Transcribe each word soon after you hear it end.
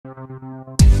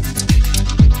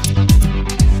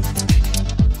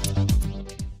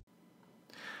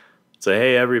Say,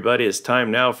 hey everybody, it's time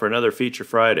now for another Feature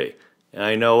Friday. And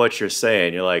I know what you're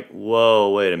saying. You're like, whoa,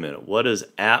 wait a minute. What does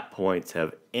AppPoints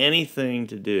have anything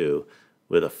to do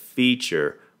with a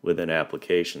feature within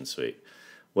Application Suite?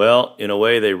 Well, in a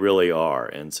way they really are.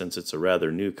 And since it's a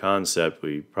rather new concept,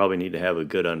 we probably need to have a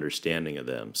good understanding of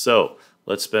them. So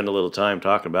let's spend a little time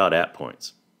talking about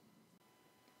AppPoints.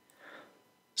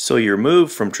 So your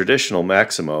move from traditional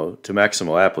Maximo to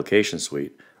Maximo Application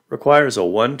Suite requires a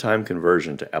one-time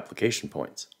conversion to application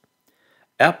points.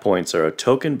 AppPoints are a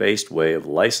token-based way of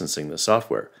licensing the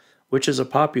software, which is a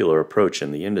popular approach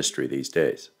in the industry these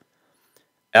days.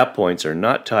 AppPoints are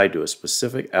not tied to a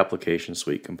specific application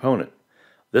suite component.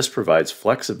 This provides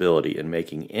flexibility in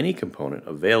making any component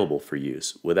available for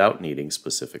use without needing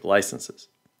specific licenses.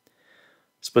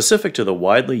 Specific to the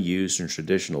widely used and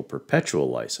traditional perpetual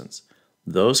license,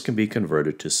 those can be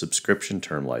converted to subscription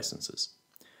term licenses.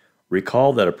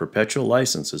 Recall that a perpetual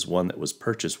license is one that was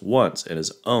purchased once and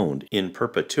is owned in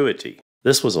perpetuity.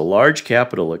 This was a large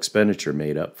capital expenditure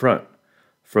made up front.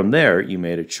 From there, you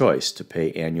made a choice to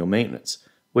pay annual maintenance,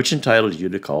 which entitled you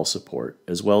to call support,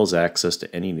 as well as access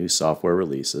to any new software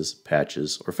releases,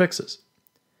 patches, or fixes.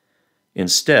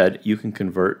 Instead, you can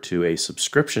convert to a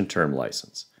subscription term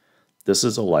license. This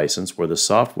is a license where the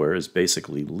software is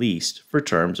basically leased for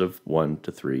terms of 1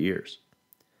 to 3 years.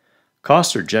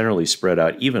 Costs are generally spread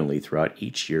out evenly throughout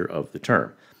each year of the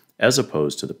term, as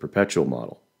opposed to the perpetual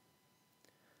model.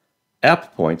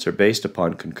 AppPoints are based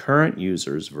upon concurrent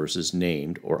users versus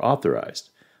named or authorized,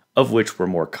 of which were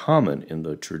more common in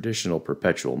the traditional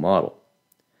perpetual model.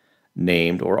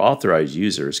 Named or authorized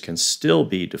users can still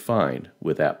be defined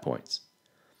with AppPoints.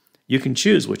 You can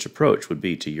choose which approach would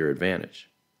be to your advantage.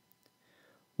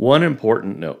 One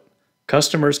important note.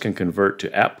 Customers can convert to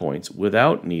AppPoints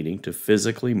without needing to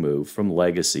physically move from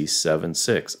Legacy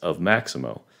 7.6 of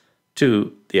Maximo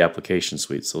to the Application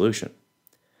Suite solution.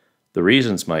 The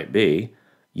reasons might be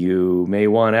you may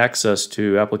want access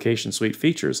to Application Suite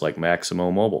features like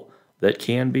Maximo Mobile that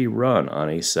can be run on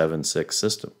a 7.6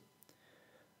 system.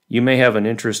 You may have an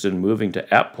interest in moving to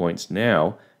AppPoints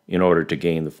now in order to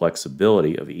gain the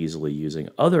flexibility of easily using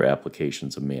other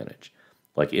applications to manage,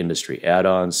 like industry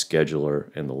add-ons,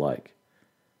 scheduler, and the like.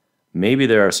 Maybe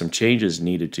there are some changes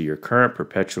needed to your current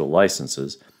perpetual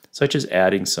licenses, such as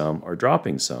adding some or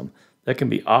dropping some, that can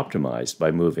be optimized by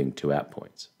moving to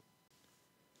AppPoints.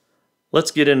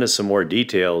 Let's get into some more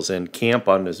details and camp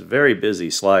on this very busy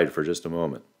slide for just a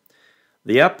moment.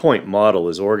 The AppPoint model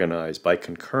is organized by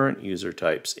concurrent user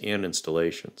types and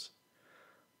installations.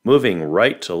 Moving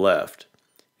right to left,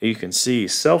 you can see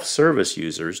self-service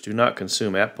users do not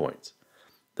consume AppPoints.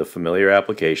 The familiar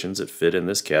applications that fit in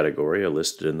this category are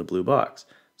listed in the blue box,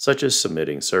 such as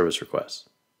submitting service requests.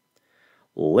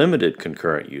 Limited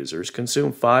concurrent users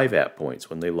consume 5 AppPoints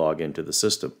when they log into the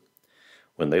system.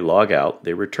 When they log out,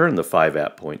 they return the 5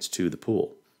 AppPoints to the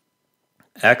pool.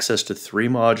 Access to 3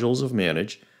 modules of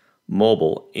Manage,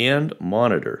 Mobile, and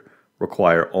Monitor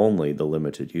require only the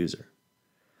limited user.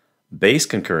 Base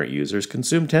concurrent users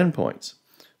consume 10 points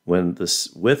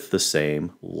with the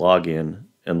same login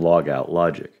and logout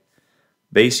logic.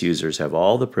 Base users have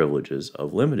all the privileges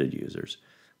of limited users,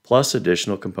 plus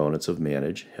additional components of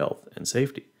Manage, Health, and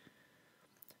Safety.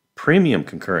 Premium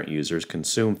concurrent users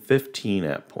consume 15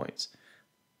 AppPoints.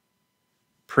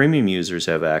 Premium users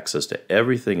have access to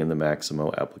everything in the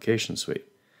Maximo Application Suite.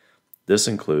 This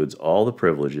includes all the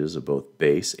privileges of both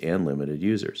base and limited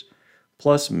users,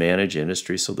 plus Manage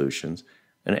industry solutions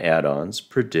and add-ons,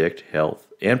 Predict Health,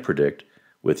 and Predict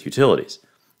with utilities,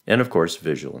 and of course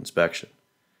visual inspection.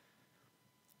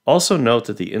 Also note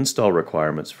that the install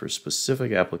requirements for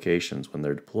specific applications when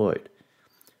they're deployed.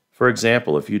 For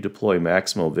example, if you deploy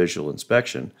Maximo Visual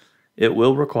Inspection, it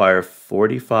will require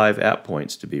 45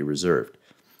 AppPoints to be reserved,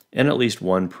 and at least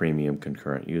 1 premium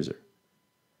concurrent user.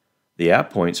 The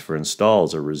AppPoints for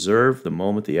installs are reserved the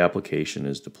moment the application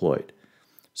is deployed.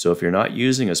 So if you're not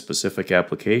using a specific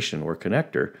application or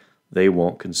connector, they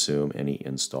won't consume any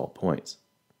install points.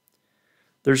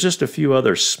 There's just a few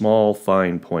other small,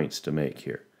 fine points to make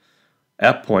here.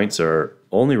 AppPoints are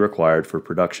only required for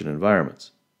production environments.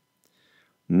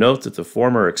 Note that the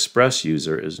former Express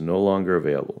user is no longer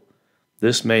available.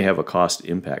 This may have a cost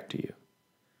impact to you.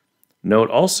 Note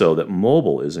also that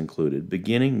mobile is included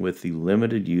beginning with the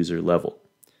limited user level.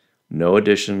 No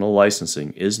additional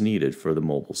licensing is needed for the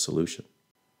mobile solution.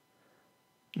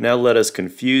 Now let us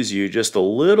confuse you just a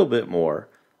little bit more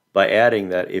by adding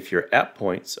that if your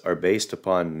AppPoints are based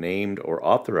upon named or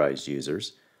authorized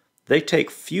users, they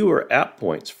take fewer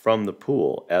AppPoints from the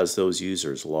pool as those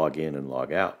users log in and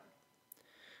log out.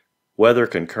 Whether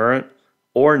concurrent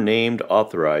or named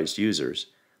authorized users,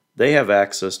 they have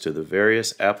access to the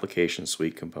various application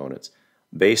suite components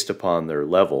based upon their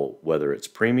level, whether it's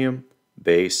premium,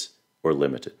 base, or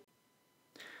limited.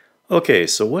 Okay,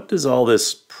 so what does all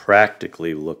this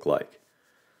practically look like?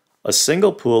 A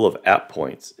single pool of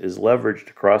AppPoints is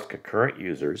leveraged across concurrent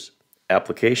users,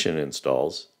 application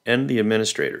installs, and the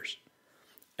administrators.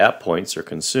 AppPoints are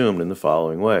consumed in the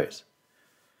following ways.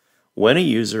 When a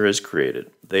user is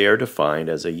created, they are defined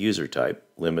as a user type,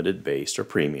 limited, base, or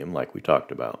premium, like we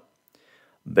talked about.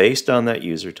 Based on that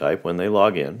user type, when they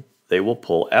log in, they will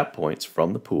pull AppPoints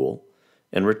from the pool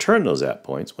and return those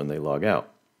AppPoints when they log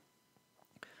out.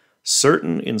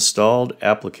 Certain installed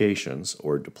applications,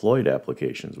 or deployed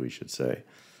applications we should say,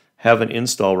 have an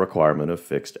install requirement of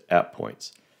fixed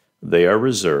AppPoints. They are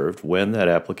reserved when that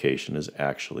application is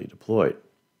actually deployed.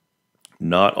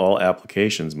 Not all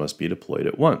applications must be deployed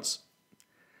at once.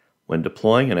 When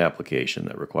deploying an application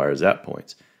that requires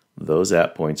AppPoints, those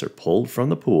AppPoints are pulled from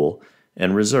the pool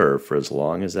and reserved for as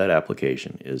long as that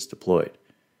application is deployed.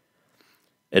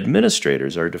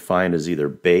 Administrators are defined as either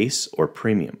base or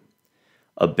premium.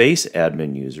 A base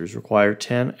admin users require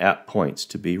 10 AppPoints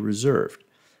to be reserved,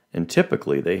 and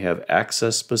typically they have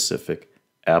access-specific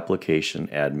application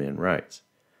admin rights.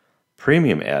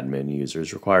 Premium admin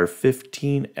users require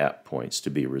 15 AppPoints to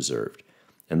be reserved,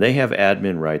 and they have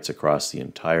admin rights across the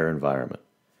entire environment.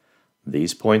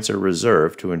 These points are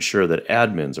reserved to ensure that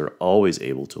admins are always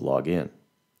able to log in.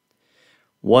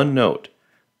 One note,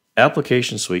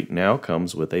 Application Suite now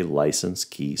comes with a license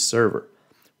key server,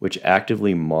 which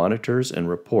actively monitors and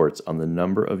reports on the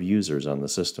number of users on the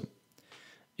system.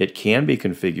 It can be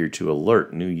configured to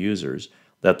alert new users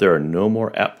that there are no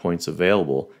more AppPoints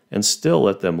available and still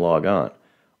let them log on,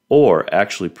 or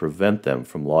actually prevent them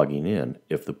from logging in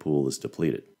if the pool is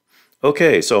depleted.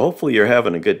 Okay, so hopefully you're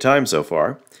having a good time so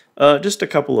far. Just a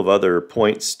couple of other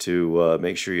points to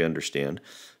make sure you understand.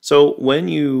 So when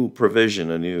you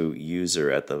provision a new user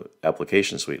at the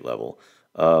Application Suite level,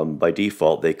 by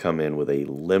default they come in with a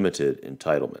limited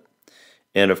entitlement.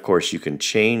 And of course you can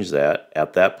change that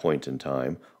at that point in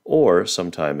time or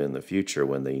sometime in the future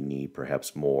when they need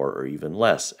perhaps more or even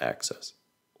less access.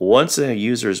 Once a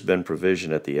user has been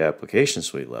provisioned at the Application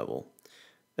Suite level,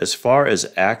 as far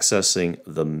as accessing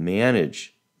the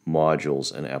Manage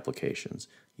modules and applications,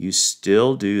 you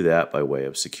still do that by way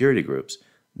of security groups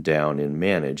down in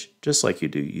Manage, just like you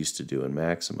used to do in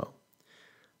Maximo.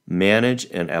 Manage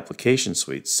and Application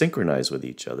Suite synchronize with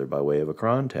each other by way of a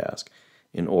cron task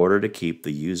in order to keep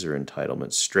the user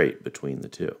entitlements straight between the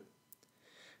two.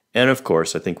 And of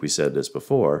course, I think we said this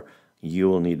before, you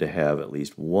will need to have at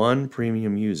least one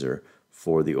premium user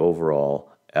for the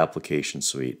overall Application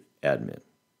Suite admin.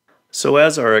 So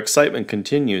as our excitement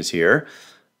continues here,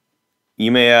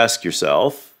 you may ask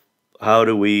yourself, how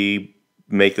do we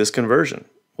make this conversion?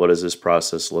 What does this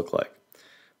process look like?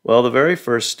 Well, the very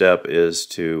first step is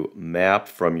to map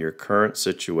from your current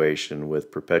situation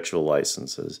with perpetual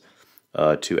licenses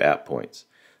to AppPoints.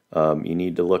 You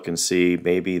need to look and see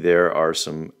maybe there are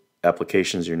some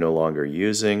applications you're no longer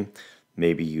using.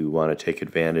 Maybe you want to take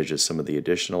advantage of some of the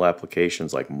additional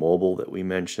applications like mobile that we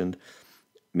mentioned.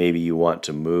 Maybe you want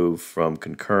to move from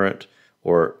concurrent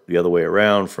or the other way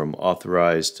around, from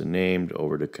authorized to named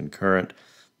over to concurrent.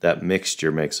 That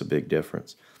mixture makes a big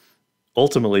difference.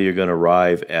 Ultimately, you're going to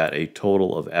arrive at a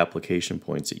total of application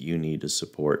points that you need to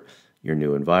support your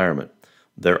new environment.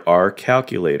 There are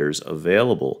calculators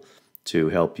available to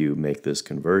help you make this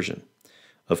conversion.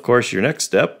 Of course, your next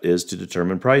step is to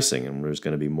determine pricing, and there's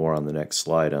going to be more on the next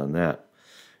slide on that.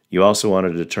 You also want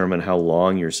to determine how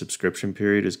long your subscription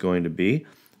period is going to be.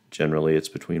 Generally, it's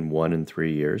between 1 and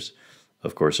 3 years.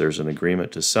 Of course, there's an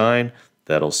agreement to sign.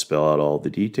 That'll spell out all the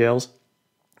details.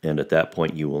 And at that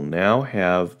point, you will now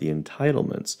have the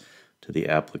entitlements to the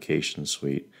Application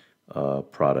Suite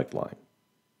product line,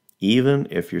 even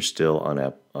if you're still on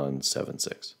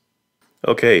 7.6.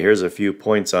 Okay, here's a few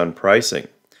points on pricing.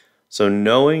 So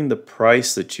knowing the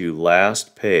price that you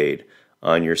last paid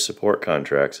on your support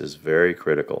contracts is very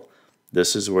critical.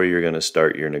 This is where you're going to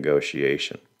start your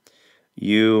negotiation.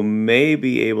 You may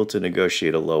be able to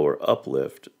negotiate a lower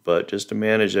uplift, but just to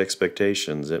manage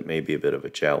expectations, it may be a bit of a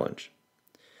challenge.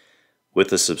 With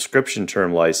the subscription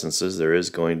term licenses, there is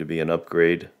going to be an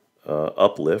upgrade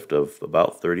uplift of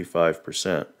about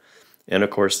 35%. And of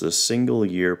course, the single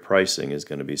year pricing is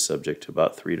going to be subject to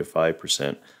about 3 to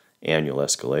 5% annual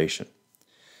escalation.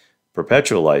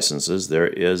 Perpetual licenses, there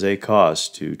is a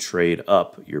cost to trade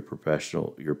up your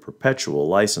perpetual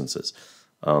licenses.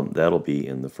 That'll be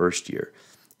in the first year.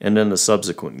 And then the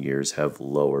subsequent years have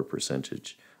lower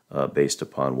percentage based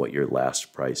upon what your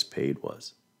last price paid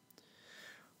was.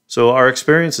 So our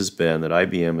experience has been that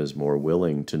IBM is more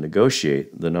willing to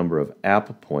negotiate the number of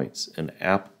AppPoints and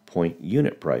AppPoint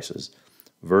unit prices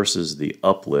versus the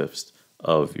uplift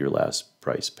of your last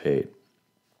price paid.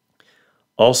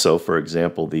 Also, for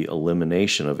example, the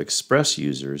elimination of express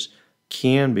users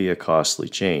can be a costly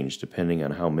change depending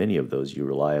on how many of those you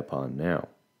rely upon now.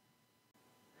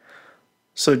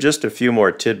 So just a few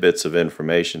more tidbits of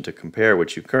information to compare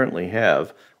what you currently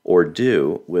have or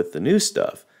do with the new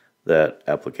stuff that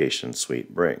Application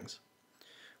Suite brings.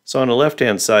 So on the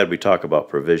left-hand side, we talk about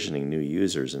provisioning new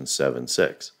users in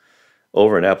 7.6.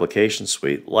 Over in Application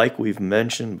Suite, like we've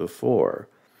mentioned before,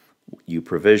 you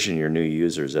provision your new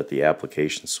users at the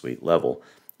Application Suite level,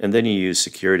 and then you use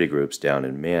security groups down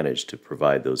in Manage to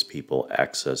provide those people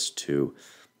access to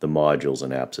the modules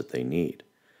and apps that they need.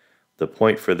 The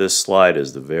point for this slide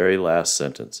is the very last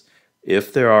sentence.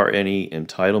 If there are any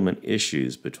entitlement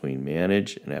issues between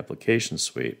Manage and Application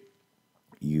Suite,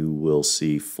 you will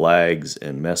see flags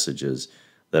and messages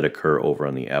that occur over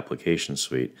on the Application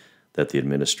Suite that the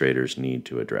administrators need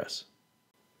to address.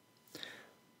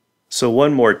 So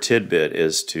one more tidbit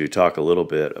is to talk a little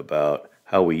bit about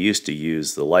how we used to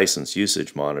use the license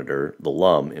usage monitor, the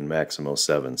LUM, in Maximo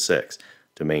 7.6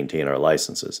 to maintain our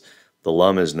licenses. The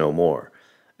LUM is no more.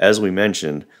 As we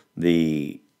mentioned,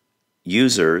 the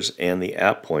users and the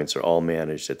app points are all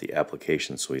managed at the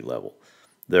Application Suite level.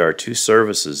 There are two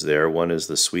services there. One is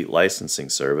the Suite Licensing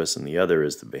Service and the other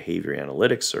is the Behavior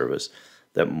Analytics Service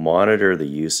that monitor the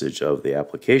usage of the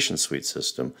Application Suite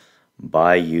system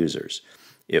by users.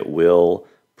 It will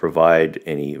provide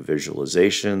any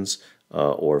visualizations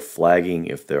or flagging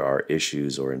if there are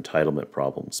issues or entitlement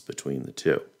problems between the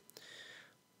two.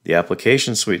 The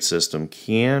Application Suite system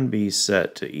can be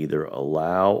set to either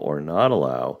allow or not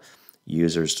allow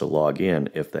users to log in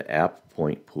if the app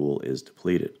point pool is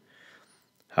depleted.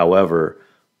 However,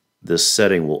 this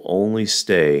setting will only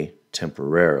stay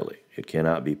temporarily. It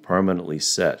cannot be permanently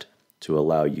set to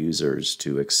allow users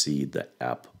to exceed the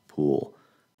app pool.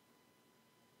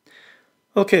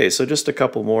 Okay, so just a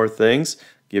couple more things.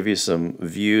 Give you some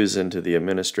views into the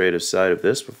administrative side of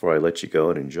this before I let you go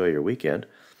and enjoy your weekend.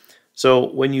 So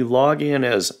when you log in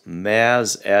as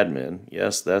MAS admin,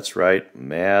 yes, that's right,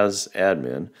 MAS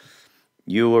admin,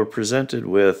 you are presented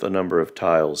with a number of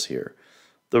tiles here.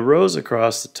 The rows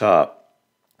across the top,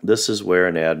 this is where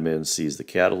an admin sees the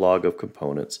catalog of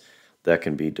components that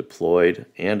can be deployed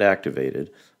and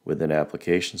activated within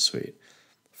Application Suite.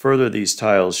 Further, these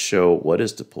tiles show what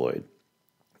is deployed,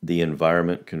 the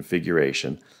environment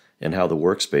configuration, and how the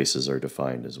workspaces are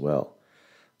defined as well.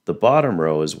 The bottom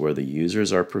row is where the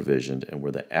users are provisioned and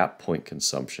where the app point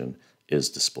consumption is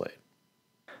displayed.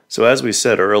 So as we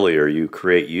said earlier, you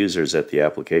create users at the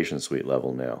Application Suite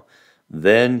level now.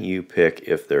 Then you pick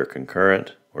if they're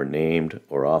concurrent or named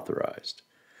or authorized.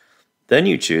 Then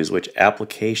you choose which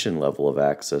application level of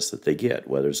access that they get,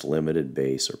 whether it's limited,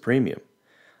 base, or premium.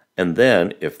 And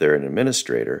then, if they're an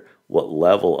administrator, what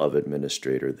level of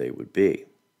administrator they would be.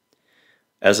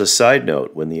 As a side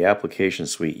note, when the Application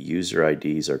Suite user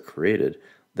IDs are created,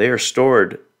 they are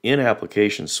stored in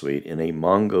Application Suite in a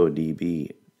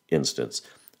MongoDB instance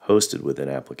hosted within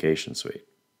Application Suite.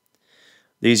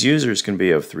 These users can be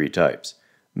of three types.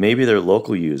 Maybe they're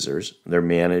local users, they're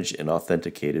managed and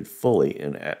authenticated fully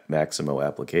in Maximo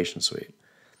Application Suite.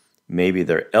 Maybe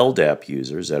they're LDAP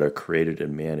users that are created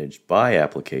and managed by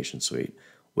Application Suite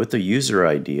with a user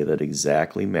ID that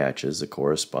exactly matches the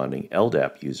corresponding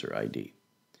LDAP user ID.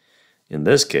 In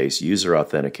this case, user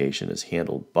authentication is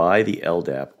handled by the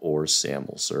LDAP or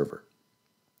SAML server.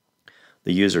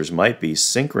 The users might be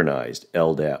synchronized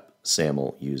LDAP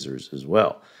SAML users as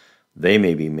well. They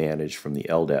may be managed from the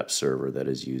LDAP server that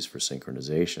is used for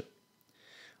synchronization.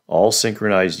 All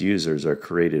synchronized users are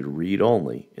created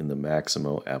read-only in the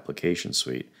Maximo Application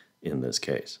Suite in this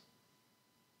case.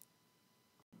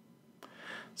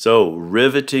 So,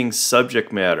 riveting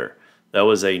subject matter. That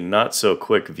was a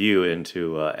not-so-quick view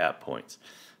into AppPoints.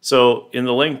 So, in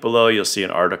the link below, you'll see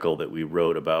an article that we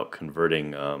wrote about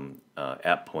converting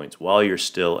AppPoints while you're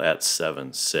still at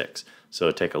 7.6. So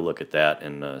take a look at that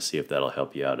and see if that'll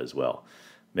help you out as well.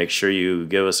 Make sure you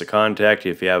give us a contact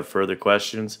if you have further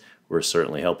questions. We're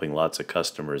certainly helping lots of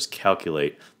customers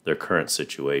calculate their current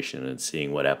situation and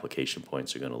seeing what application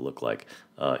points are going to look like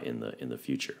in the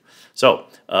future. So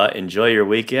enjoy your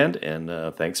weekend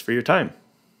and thanks for your time.